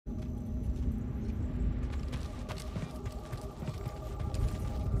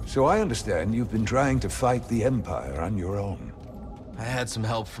So I understand you've been trying to fight the Empire on your own. I had some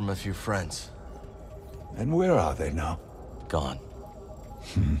help from a few friends. And where are they now? Gone.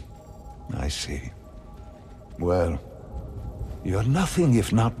 I see. Well, you're nothing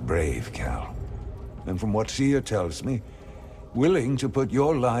if not brave, Cal. And from what Seer tells me, willing to put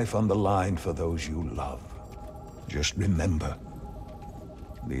your life on the line for those you love. Just remember,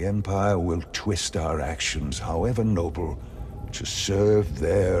 the Empire will twist our actions, however noble, to serve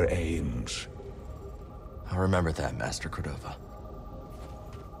their aims. I'll remember that, Master Cordova.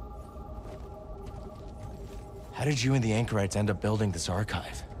 How did you and the Anchorites end up building this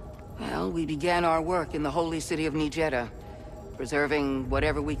archive? Well, we began our work in the holy city of Jedi, preserving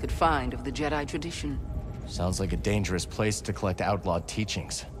whatever we could find of the Jedi tradition. Sounds like a dangerous place to collect outlawed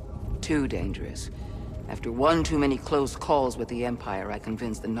teachings. Too dangerous. After one too many close calls with the Empire, I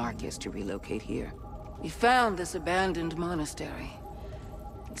convinced the Narkis to relocate here. We found this abandoned monastery,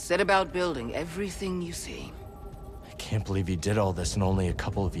 and set about building everything you see. I can't believe you did all this in only a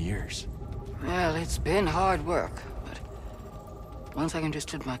couple of years. Well, it's been hard work, but once I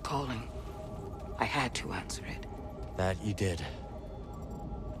understood my calling, I had to answer it. That you did.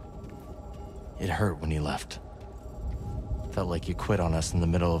 It hurt when you left. Felt like you quit on us in the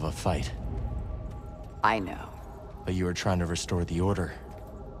middle of a fight. I know. But you were trying to restore the Order.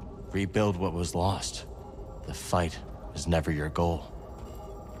 Rebuild what was lost. The fight was never your goal.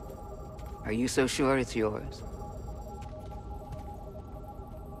 Are you so sure it's yours?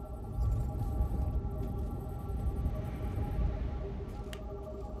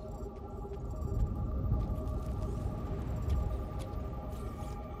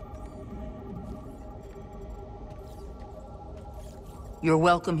 You're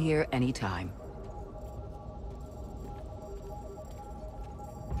welcome here anytime.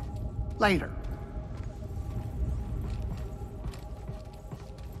 Later.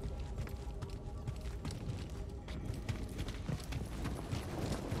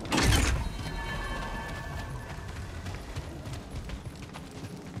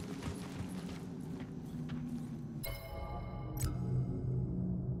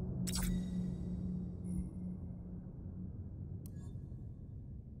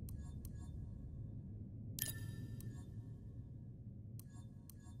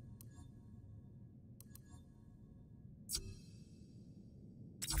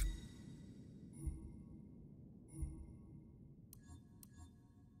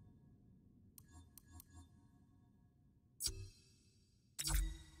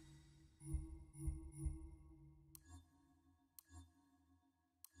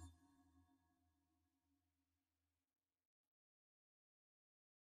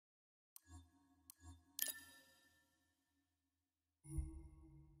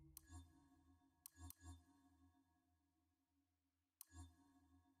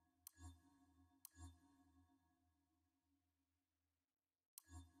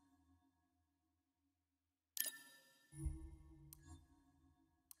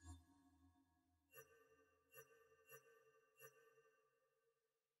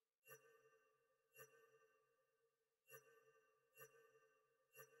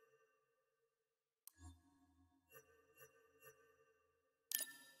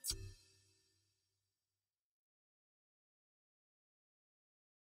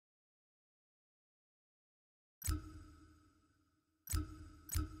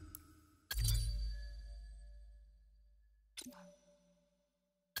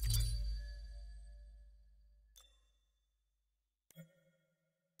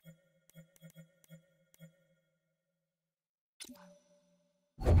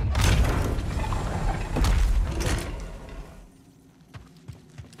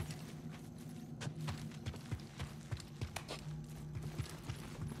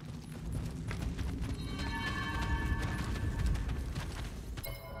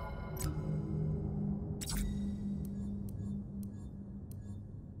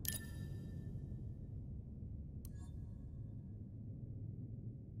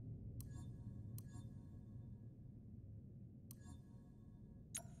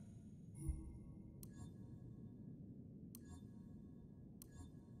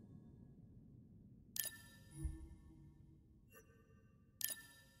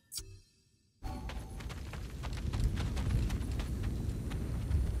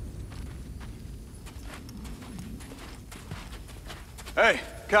 Hey,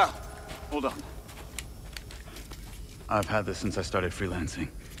 Cal, hold on. I've had this since I started freelancing.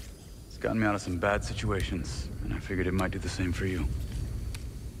 It's gotten me out of some bad situations, and I figured it might do the same for you.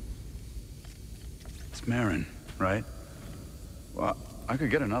 It's Marin, right? Well, I could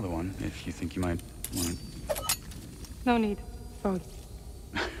get another one if you think you might want to... No need. Both.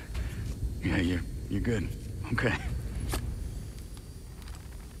 Yeah, you're good. Okay.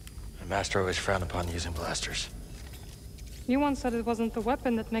 My master always frowned upon using blasters. You once said it wasn't the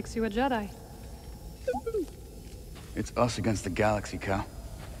weapon that makes you a Jedi. It's us against the galaxy, Cal.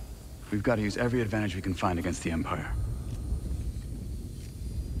 We've got to use every advantage we can find against the Empire.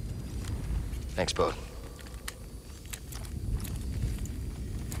 Thanks, Bode.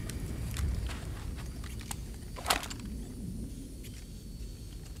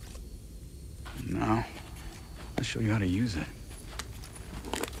 Now, I'll show you how to use it.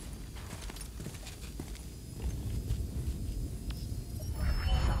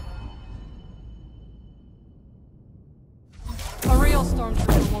 A real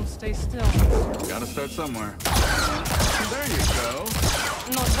stormtrooper won't stay still. Gotta start somewhere. There you go.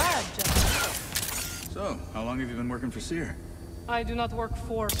 Not bad, Jedi. So, how long have you been working for Seer? I do not work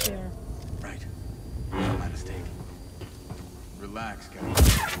for fear. Right. My mistake. Relax, Cal.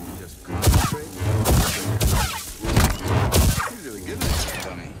 Just concentrate. You're really good at this,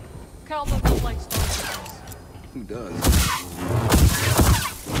 dummy. Cal doesn't like stormtroopers. Who does?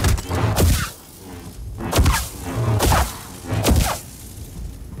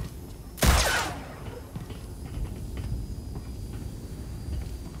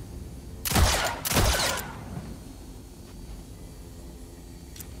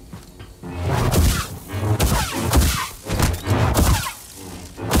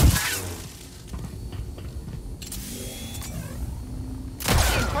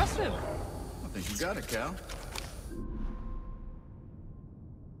 Impressive. I think you got it, Cal.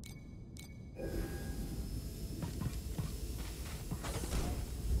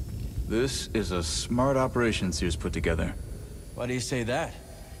 This is a smart operation Seer's put together. Why do you say that?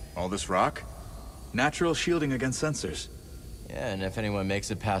 All this rock? Natural shielding against sensors. Yeah, and if anyone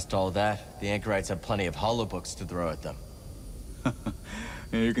makes it past all that, the anchorites have plenty of holobooks to throw at them.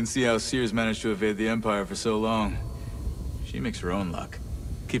 Yeah, you can see how Seer's managed to evade the Empire for so long. She makes her own luck,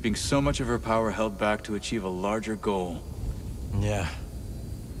 keeping so much of her power held back to achieve a larger goal. Yeah.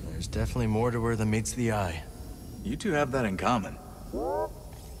 There's definitely more to her than meets the eye. You two have that in common.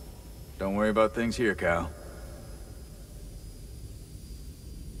 Don't worry about things here, Cal.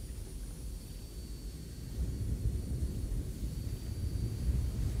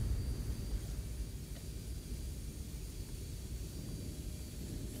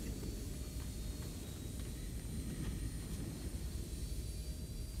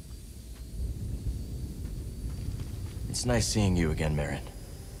 It's nice seeing you again, Merrin.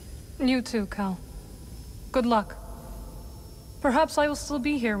 You too, Cal. Good luck. Perhaps I will still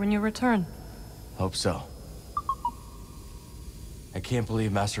be here when you return. Hope so. I can't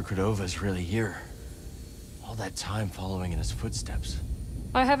believe Master Cordova is really here. All that time following in his footsteps.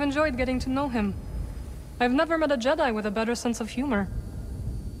 I have enjoyed getting to know him. I've never met a Jedi with a better sense of humor.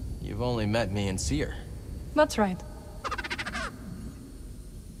 You've only met me and Seer. That's right.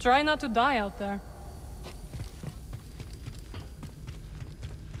 Try not to die out there.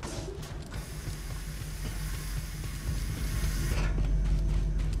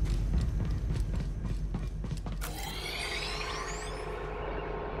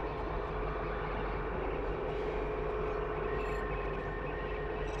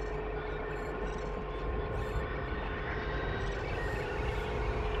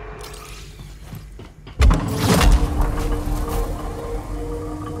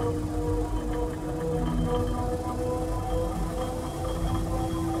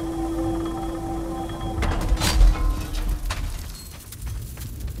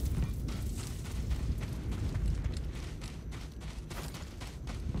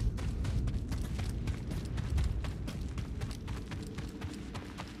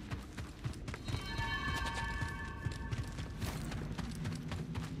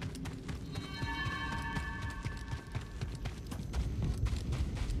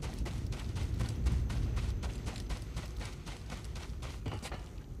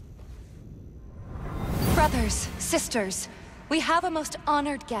 Brothers, sisters, we have a most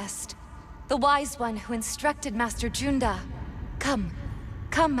honored guest. The wise one who instructed Master Junda. Come,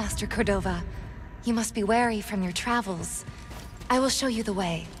 come, Master Cordova. You must be wary from your travels. I will show you the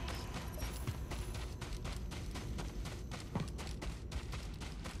way.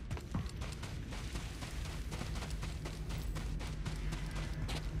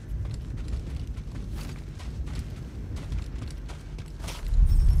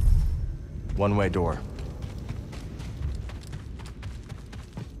 One-way door.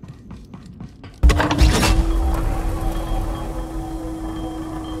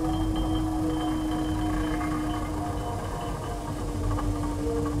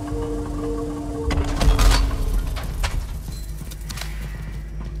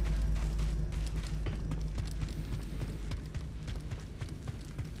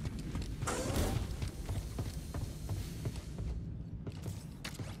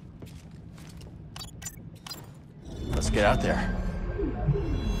 get out there.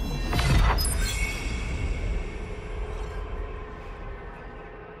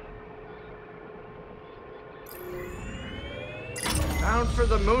 Bound for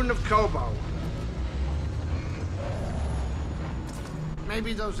the moon of Kobo.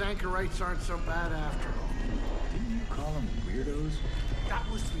 Maybe those anchorites aren't so bad after all. Didn't you call them weirdos? That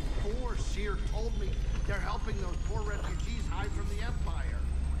was before Seer told me they're helping those poor refugees hide from the Empire.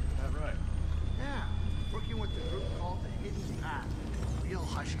 Is that right? Yeah, working with the group called the Hidden Path. Real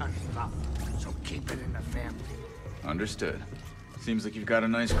hush-hush stuff, so keep it in the family. Understood. Seems like you've got a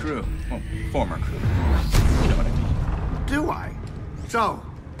nice crew. Well, former crew. You know what I mean. Do I? So,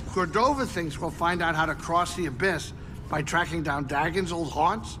 Cordova thinks we'll find out how to cross the Abyss by tracking down Dagon's old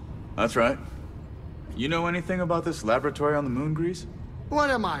haunts? That's right. You know anything about this laboratory on the moon, Grease? What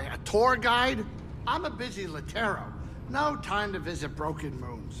am I, a tour guide? I'm a busy Latero. No time to visit broken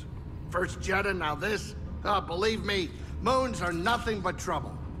moons. First Jedi, now this. Believe me, moons are nothing but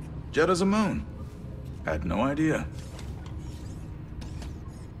trouble. Jedda's a moon. Had no idea.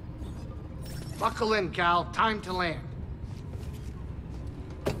 Buckle in, Cal. Time to land.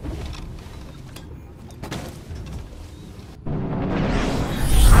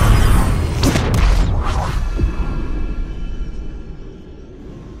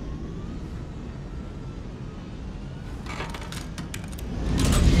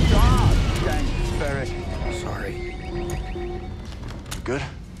 Sorry. Good?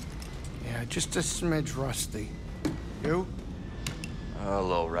 Yeah, just a smidge rusty. You? A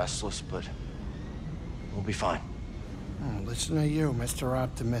little restless, but we'll be fine. Oh, listen to you, Mr.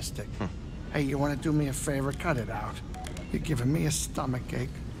 Optimistic. Hey, you want to do me a favor? Cut it out. You're giving me a stomachache.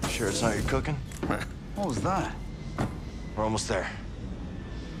 Sure it's not your cooking? What was that? We're almost there.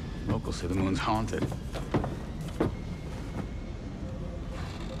 Locals say the moon's haunted.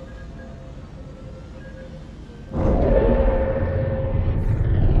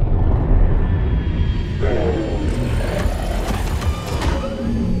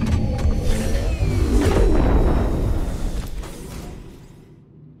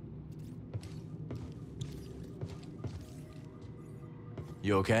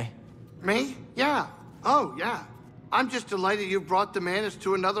 You okay? Me? Yeah. Oh, yeah. I'm just delighted you brought the Manus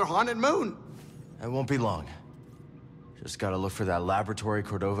to another haunted moon. It won't be long. Just gotta look for that laboratory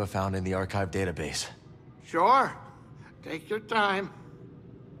Cordova found in the archive database. Sure. Take your time.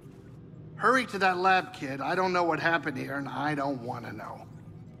 Hurry to that lab, kid. I don't know what happened here, and I don't want to know.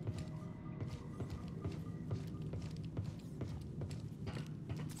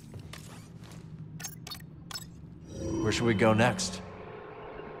 Where should we go next?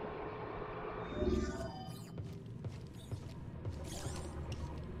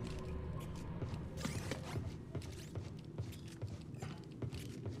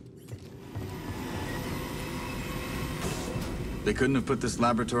 They couldn't have put this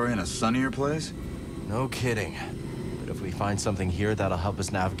laboratory in a sunnier place? No kidding. But if we find something here that'll help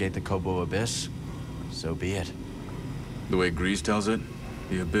us navigate the Kobo Abyss, so be it. The way Grease tells it,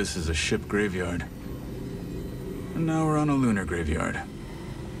 the Abyss is a ship graveyard. And now we're on a lunar graveyard.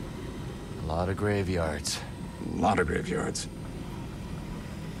 A lot of graveyards. A lot of graveyards.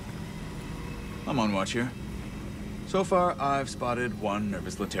 I'm on watch here. So far, I've spotted one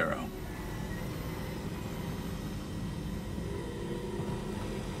nervous Latero.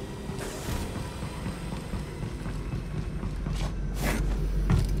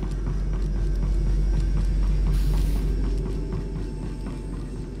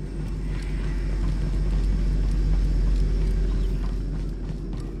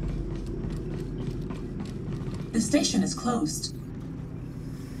 The station is closed.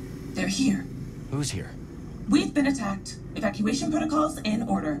 They're here. Who's here? We've been attacked. Evacuation protocols in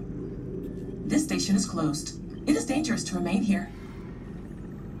order. This station is closed. It is dangerous to remain here.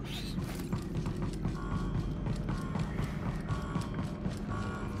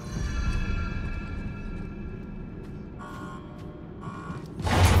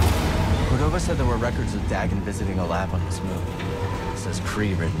 Cordova said there were records of Dagon visiting a lab on this moon. It says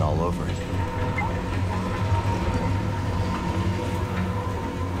Kree written all over it.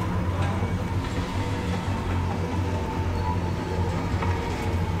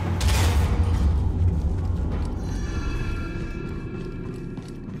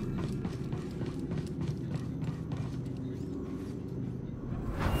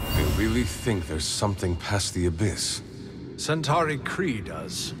 They really think there's something past the Abyss. Centauri Kree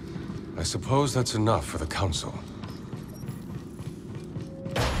does. I suppose that's enough for the Council.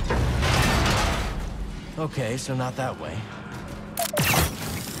 Okay, so not that way.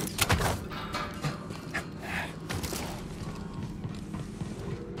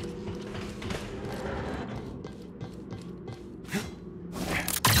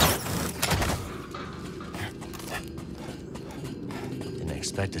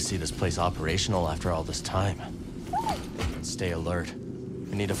 expect to see this place operational after all this time. Stay alert.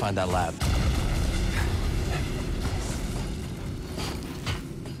 We need to find that lab.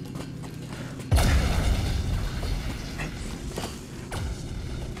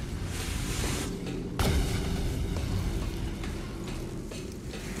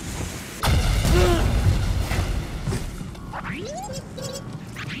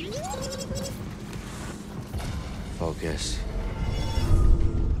 Focus.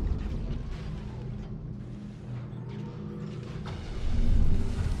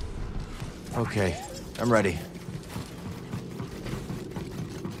 Okay, I'm ready.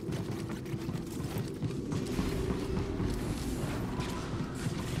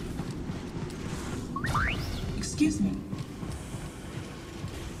 Excuse me.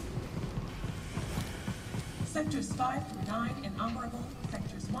 Sectors 5 through 9 inoperable.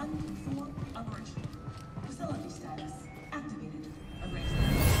 Sectors 1 through 4 operational. Facility status activated.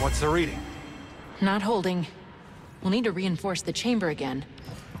 Erase. What's the reading? Not holding. We'll need to reinforce the chamber again.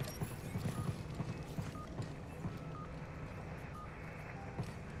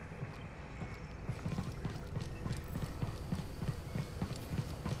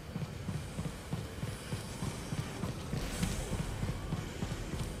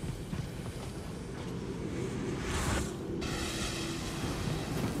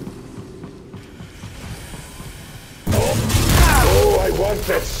 I want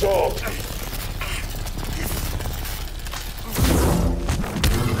that sword!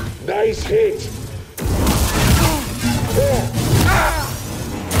 Nice hit!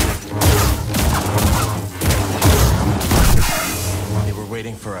 They were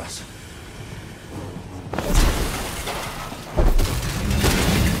waiting for us.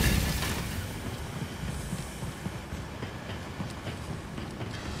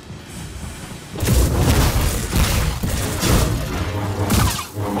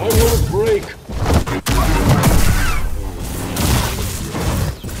 I won't break!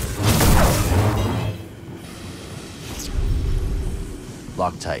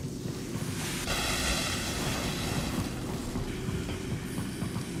 Lock tight.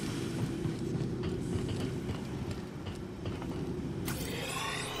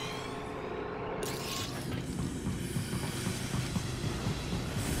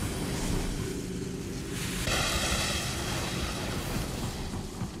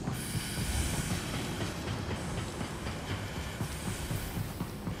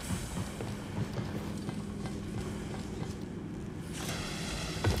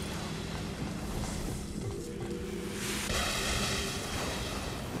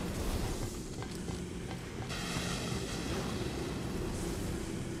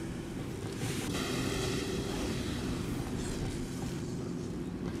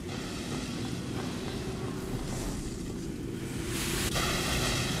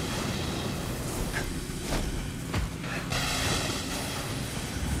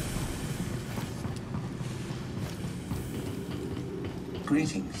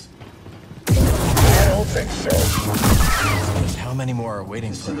 Greetings. I don't think so. How many more are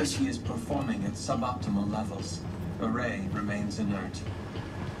waiting for us? Facility is performing at suboptimal levels. Array remains inert.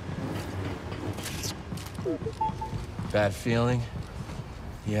 Bad feeling?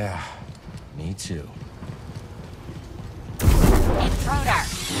 Yeah, me too. Intruder!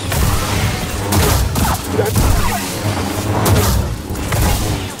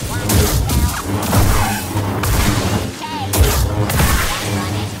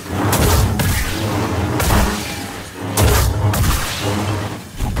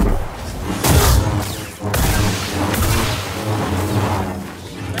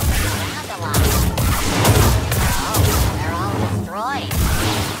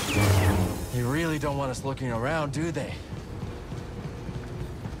 They really don't want us looking around, do they?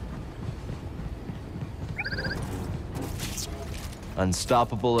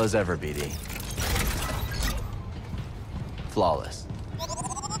 Unstoppable as ever, BD. Flawless.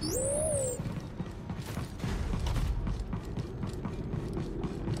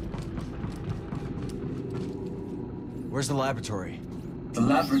 Where's the laboratory? The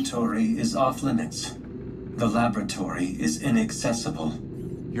laboratory is off limits. The laboratory is inaccessible.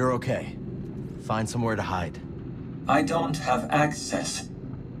 You're okay. Find somewhere to hide. I don't have access.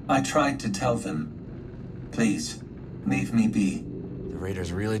 I tried to tell them. Please, leave me be. The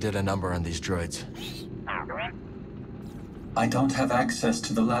Raiders really did a number on these droids. I don't have access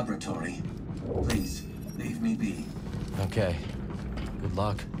to the laboratory. Please, leave me be. Okay. Good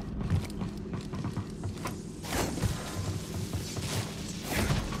luck.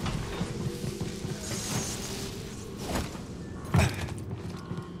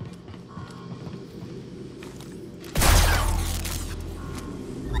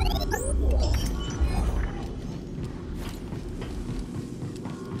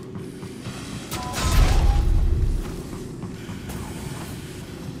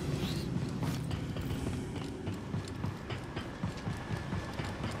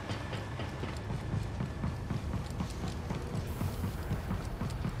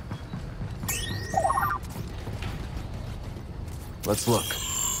 Let's look.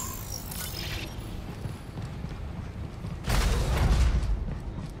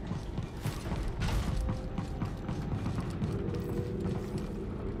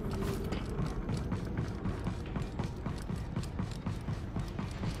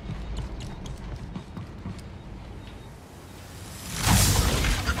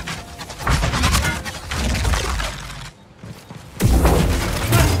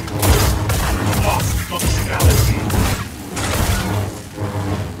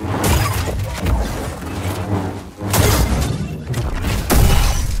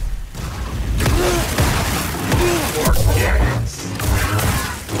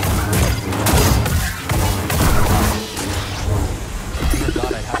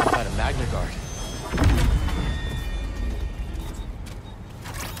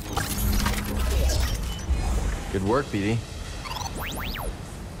 Good work, BD.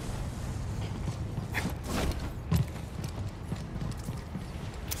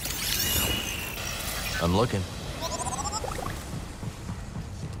 I'm looking.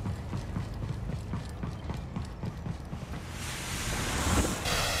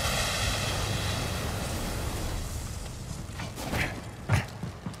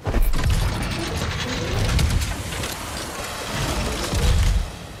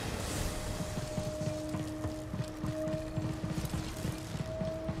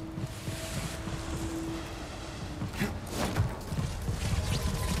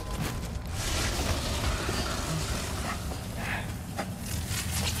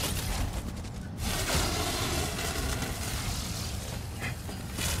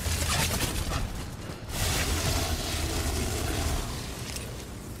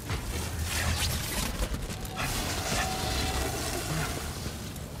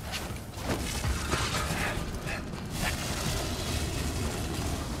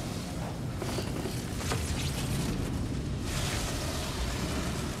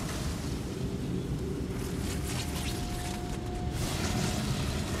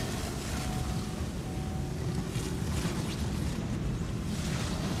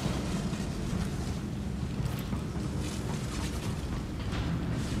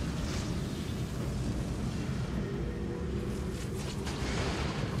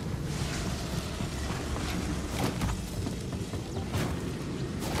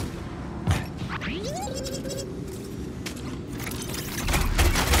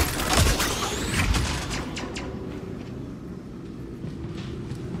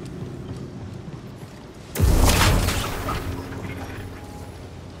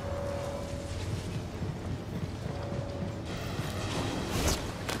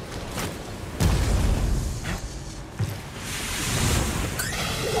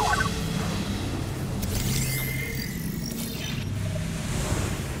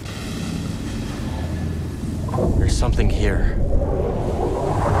 There's something here.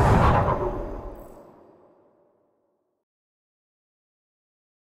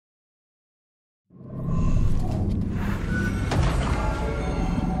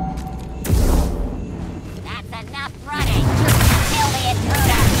 That's enough running. Kill the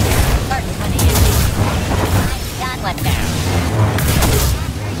intruder. Search for the enemy. I'm done with them.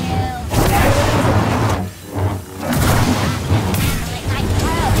 After you.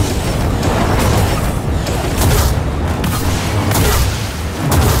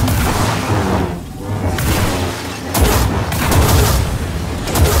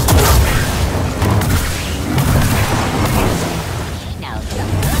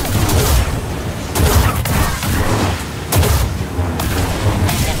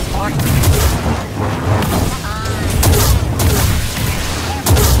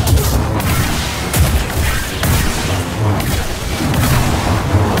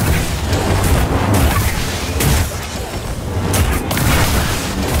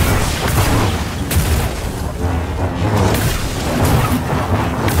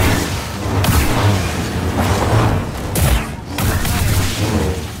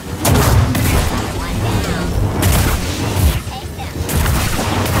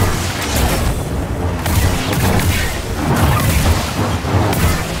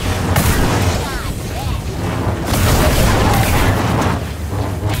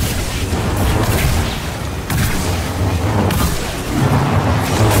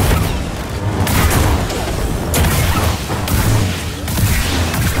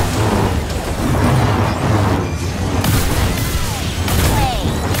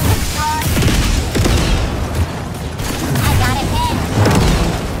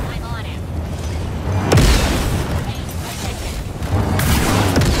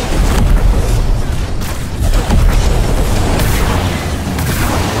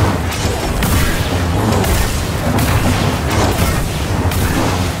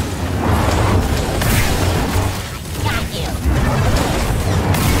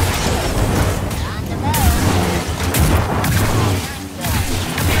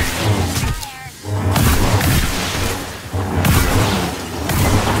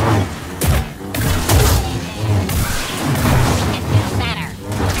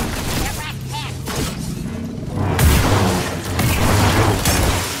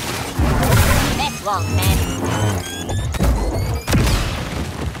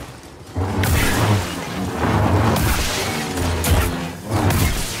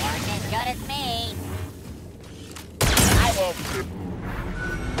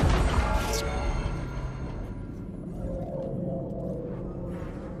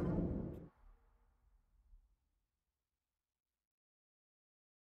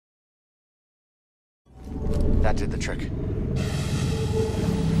 That did the trick.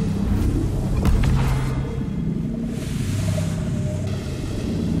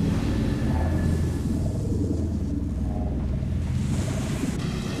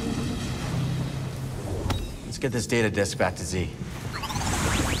 Let's get this data disk back to Z.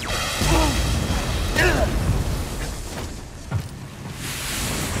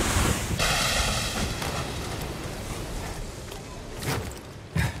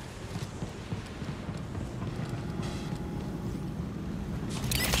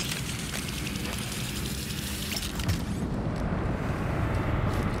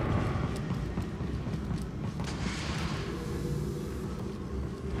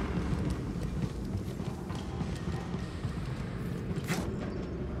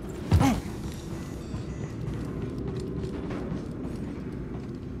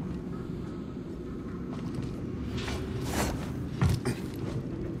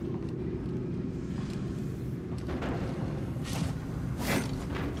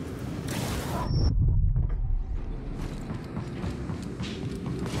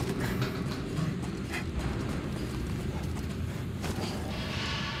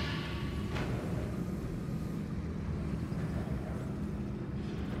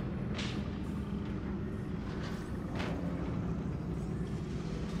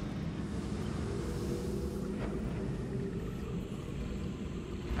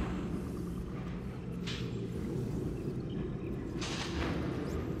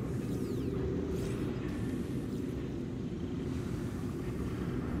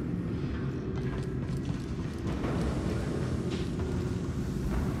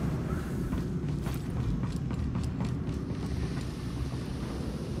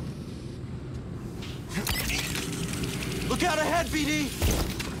 Look out ahead, BD!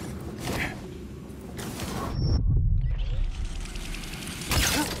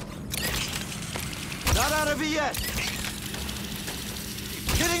 Not out of it yet!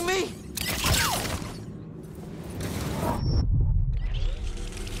 Kidding me?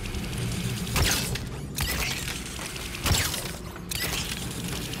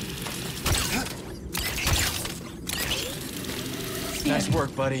 Nice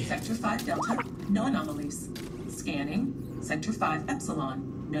work, buddy. Sector 5 Delta, no anomalies. Scanning. Sector 5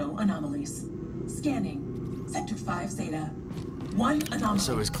 Epsilon, no anomalies. Scanning. Sector 5 Zeta, one anomaly.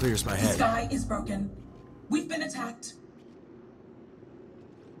 So as clear as my head. The sky is broken. We've been attacked.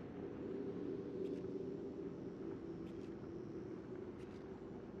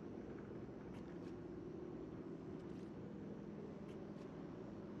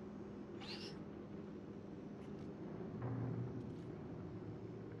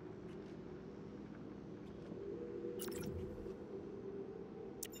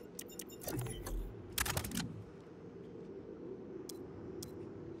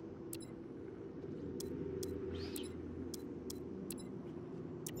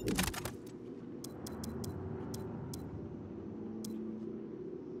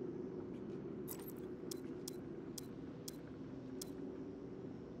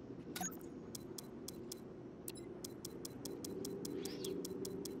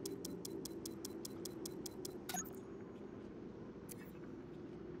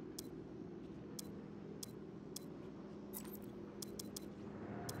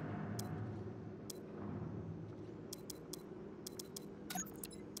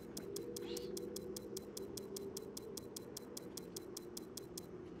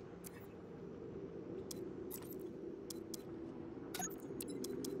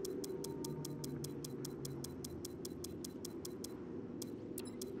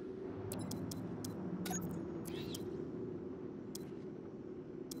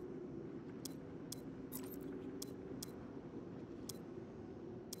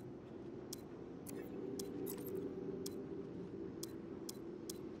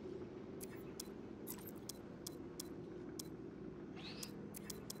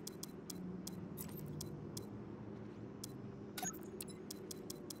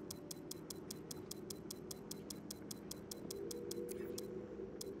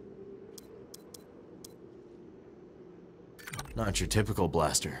 Not your typical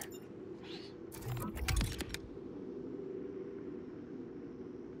blaster.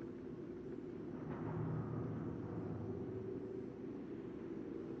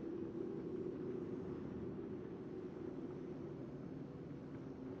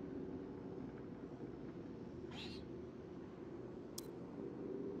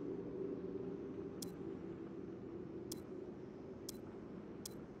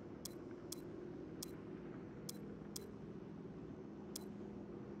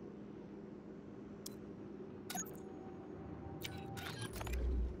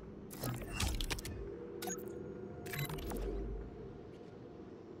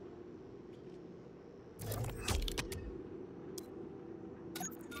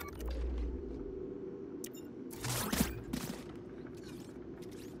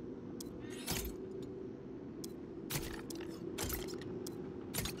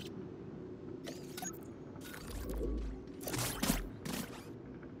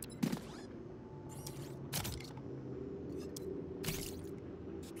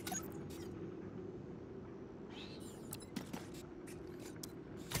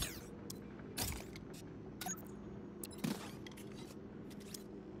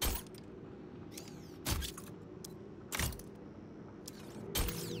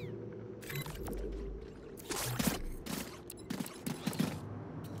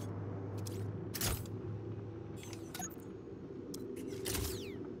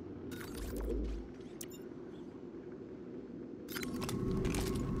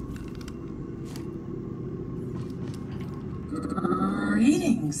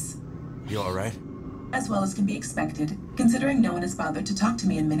 things. You alright? As well as can be expected, considering no one has bothered to talk to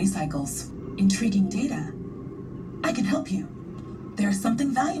me in many cycles. Intriguing data. I can help you. There's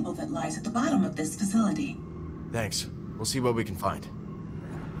something valuable that lies at the bottom of this facility. Thanks. We'll see what we can find.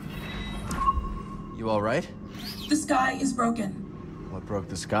 You alright? The sky is broken. What broke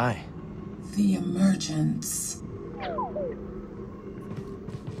the sky? The emergence.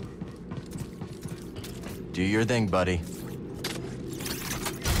 Do your thing, buddy.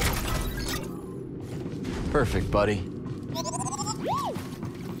 Perfect, buddy.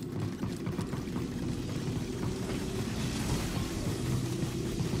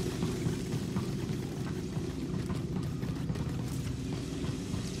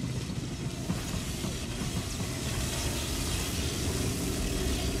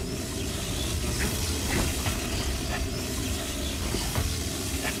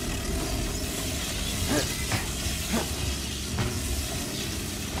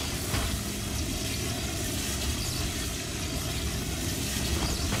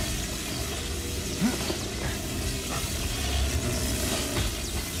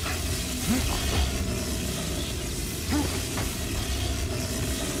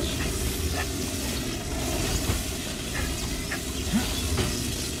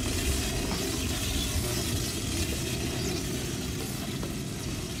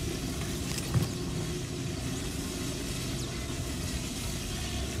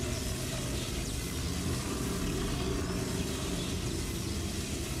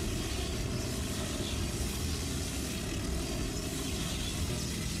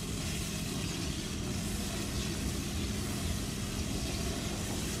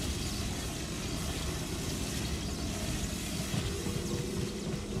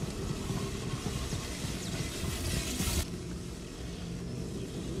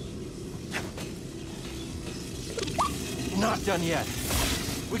 Not done yet.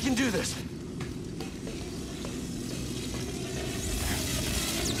 We can do this.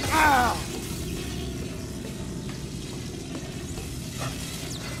 Ah!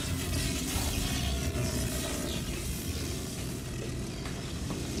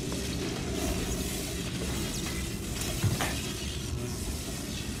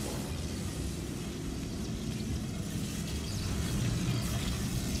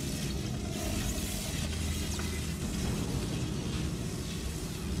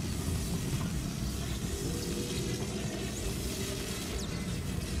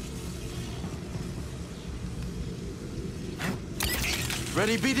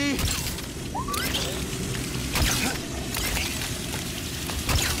 Ready, BD?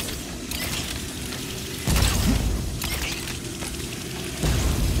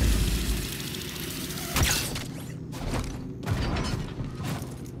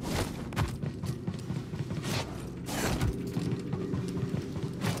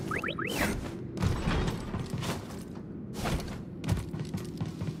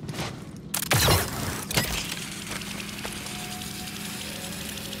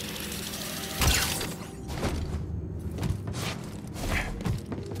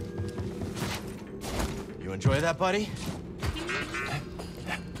 Enjoy that, buddy?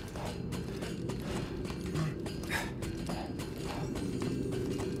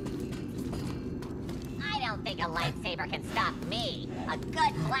 I don't think a lightsaber can stop me. A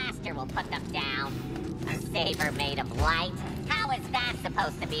good blaster will put them down. A saber made of light? How is that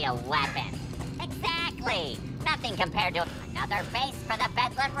supposed to be a weapon? Exactly! Nothing compared to another base for the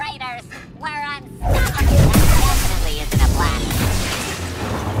Bedlam Raiders. We're unstoppable! That definitely isn't a blaster.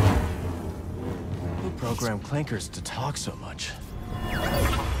 Program clankers to talk so much.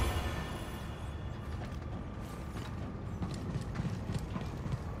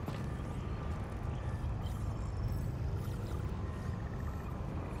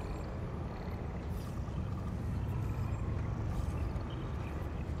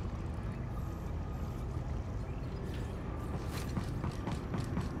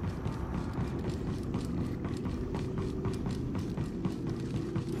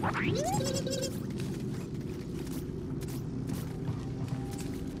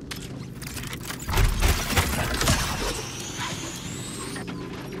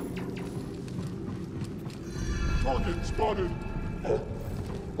 Spotted! Huh?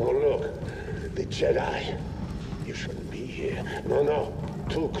 Oh, look. The Jedi. You shouldn't be here. No.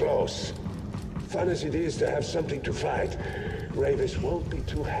 Too close. Fun as it is to have something to fight, Ravis won't be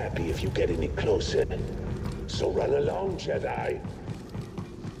too happy if you get any closer. So run along, Jedi.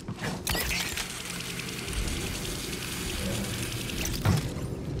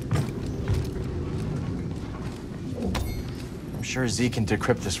 I'm sure Z can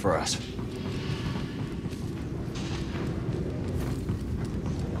decrypt this for us.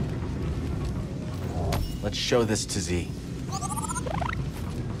 Let's show this to Z.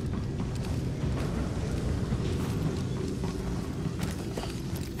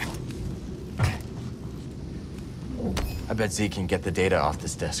 I bet Z can get the data off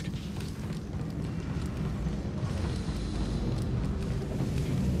this disk.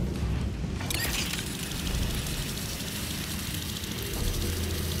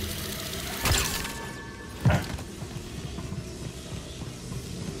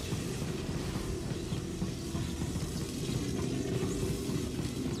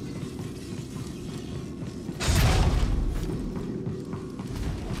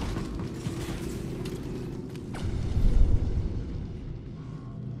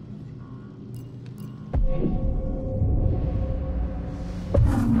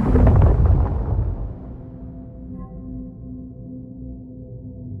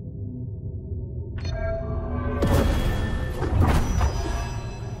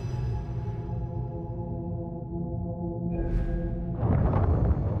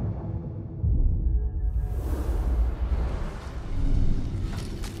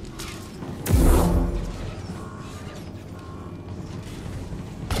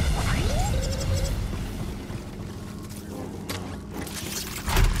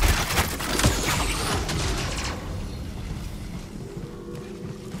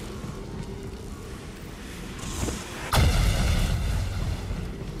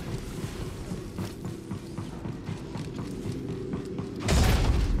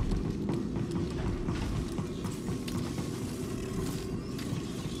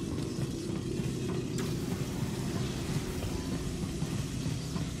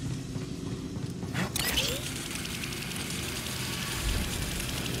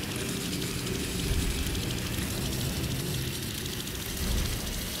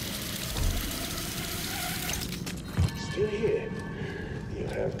 Still here. You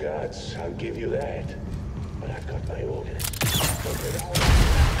have guts, I'll give you that. But I've got my orders.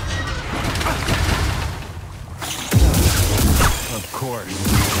 Of course.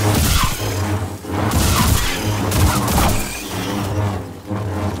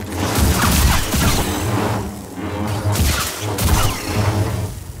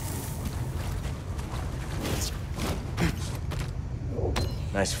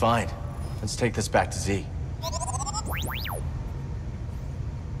 Nice find. Let's take this back to Z.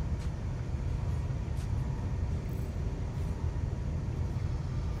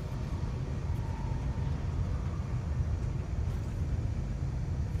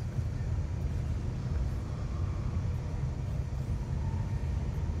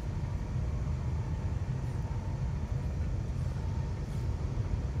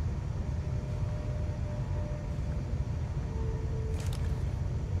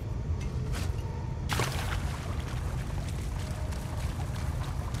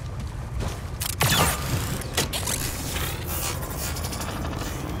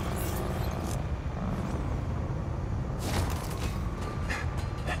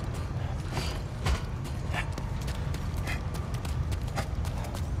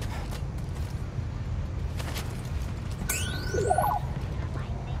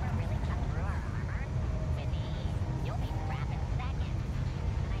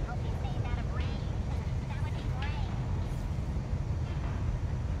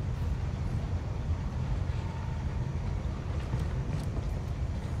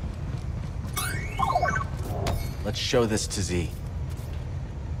 Let's show this to Z.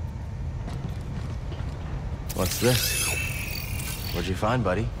 What's this? What'd you find,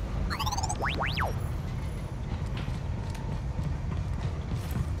 buddy?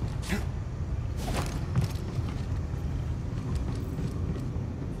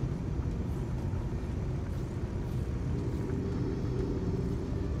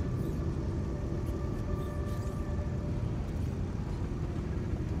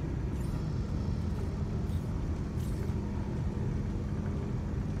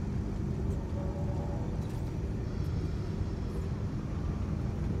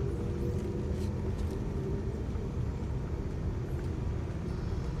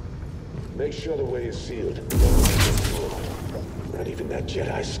 Make sure the way is sealed. Not even that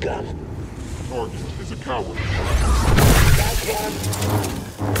Jedi scum. Target is a coward. That's one!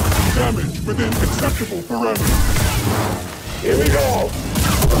 Damage within acceptable parameters. Here we go!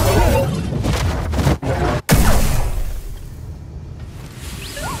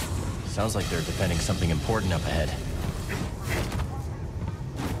 Sounds like they're defending something important up ahead.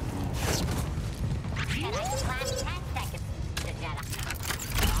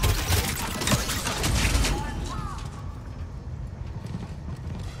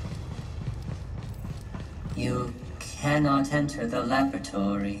 You cannot enter the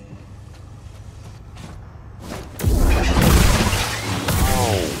laboratory.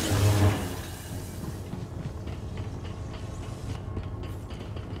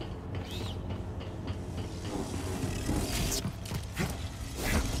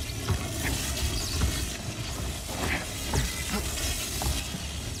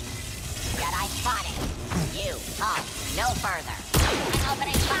 No further. I'm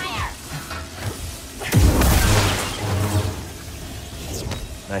opening fire!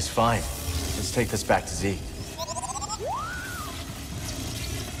 Nice find. Let's take this back to Z.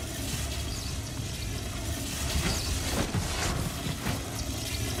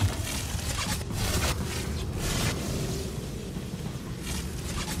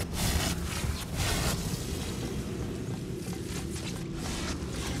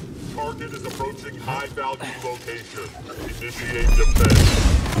 Target is approaching high-value location. Initiate defense.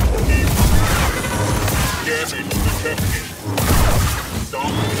 Damage detected.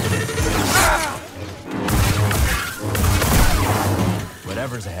 Stop.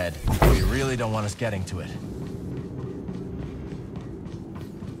 Whatever's ahead, we really don't want us getting to it.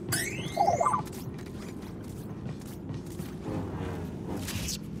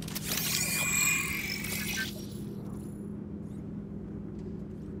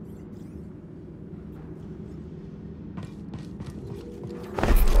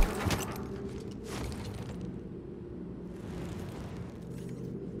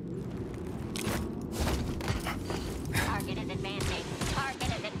 Target is advancing. Target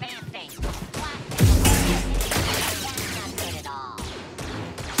is advancing. What? That's not good at all.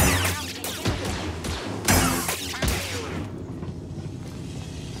 How did you do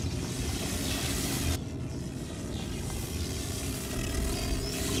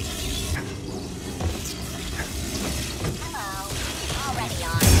Hello. Already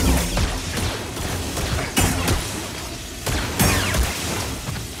on.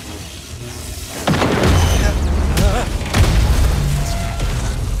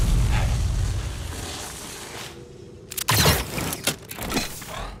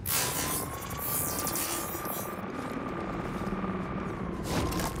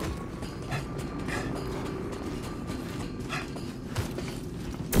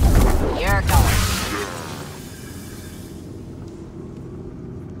 You're going.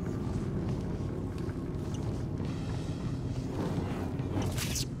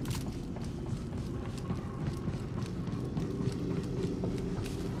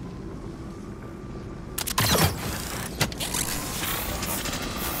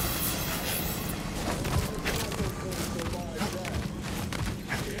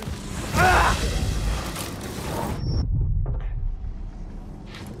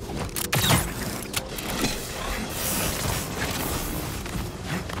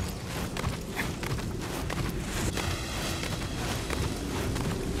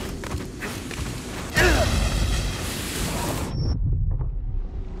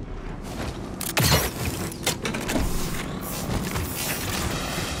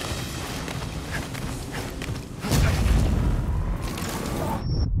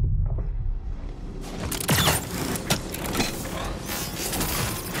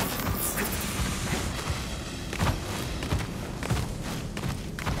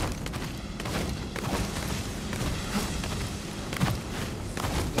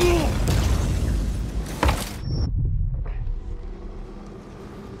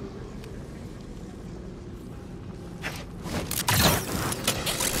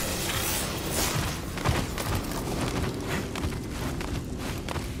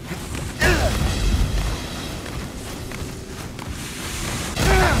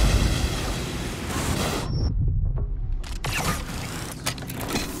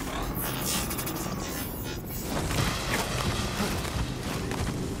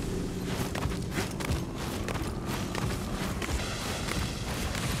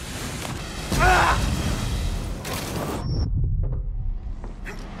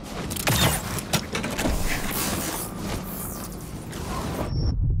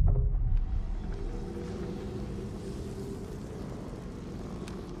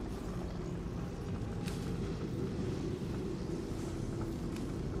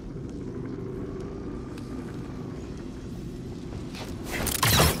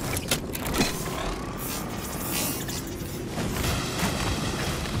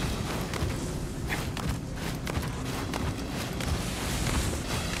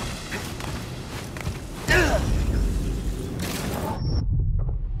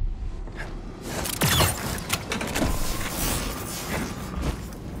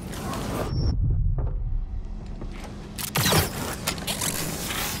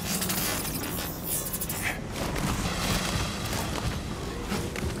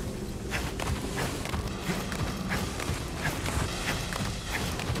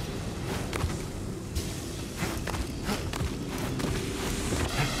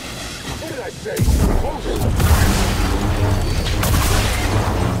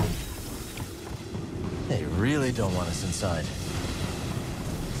 They really don't want us inside.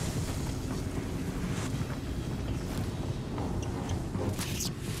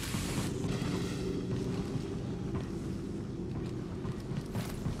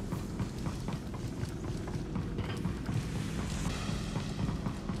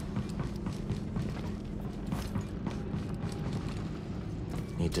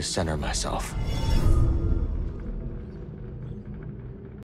 Need to center myself.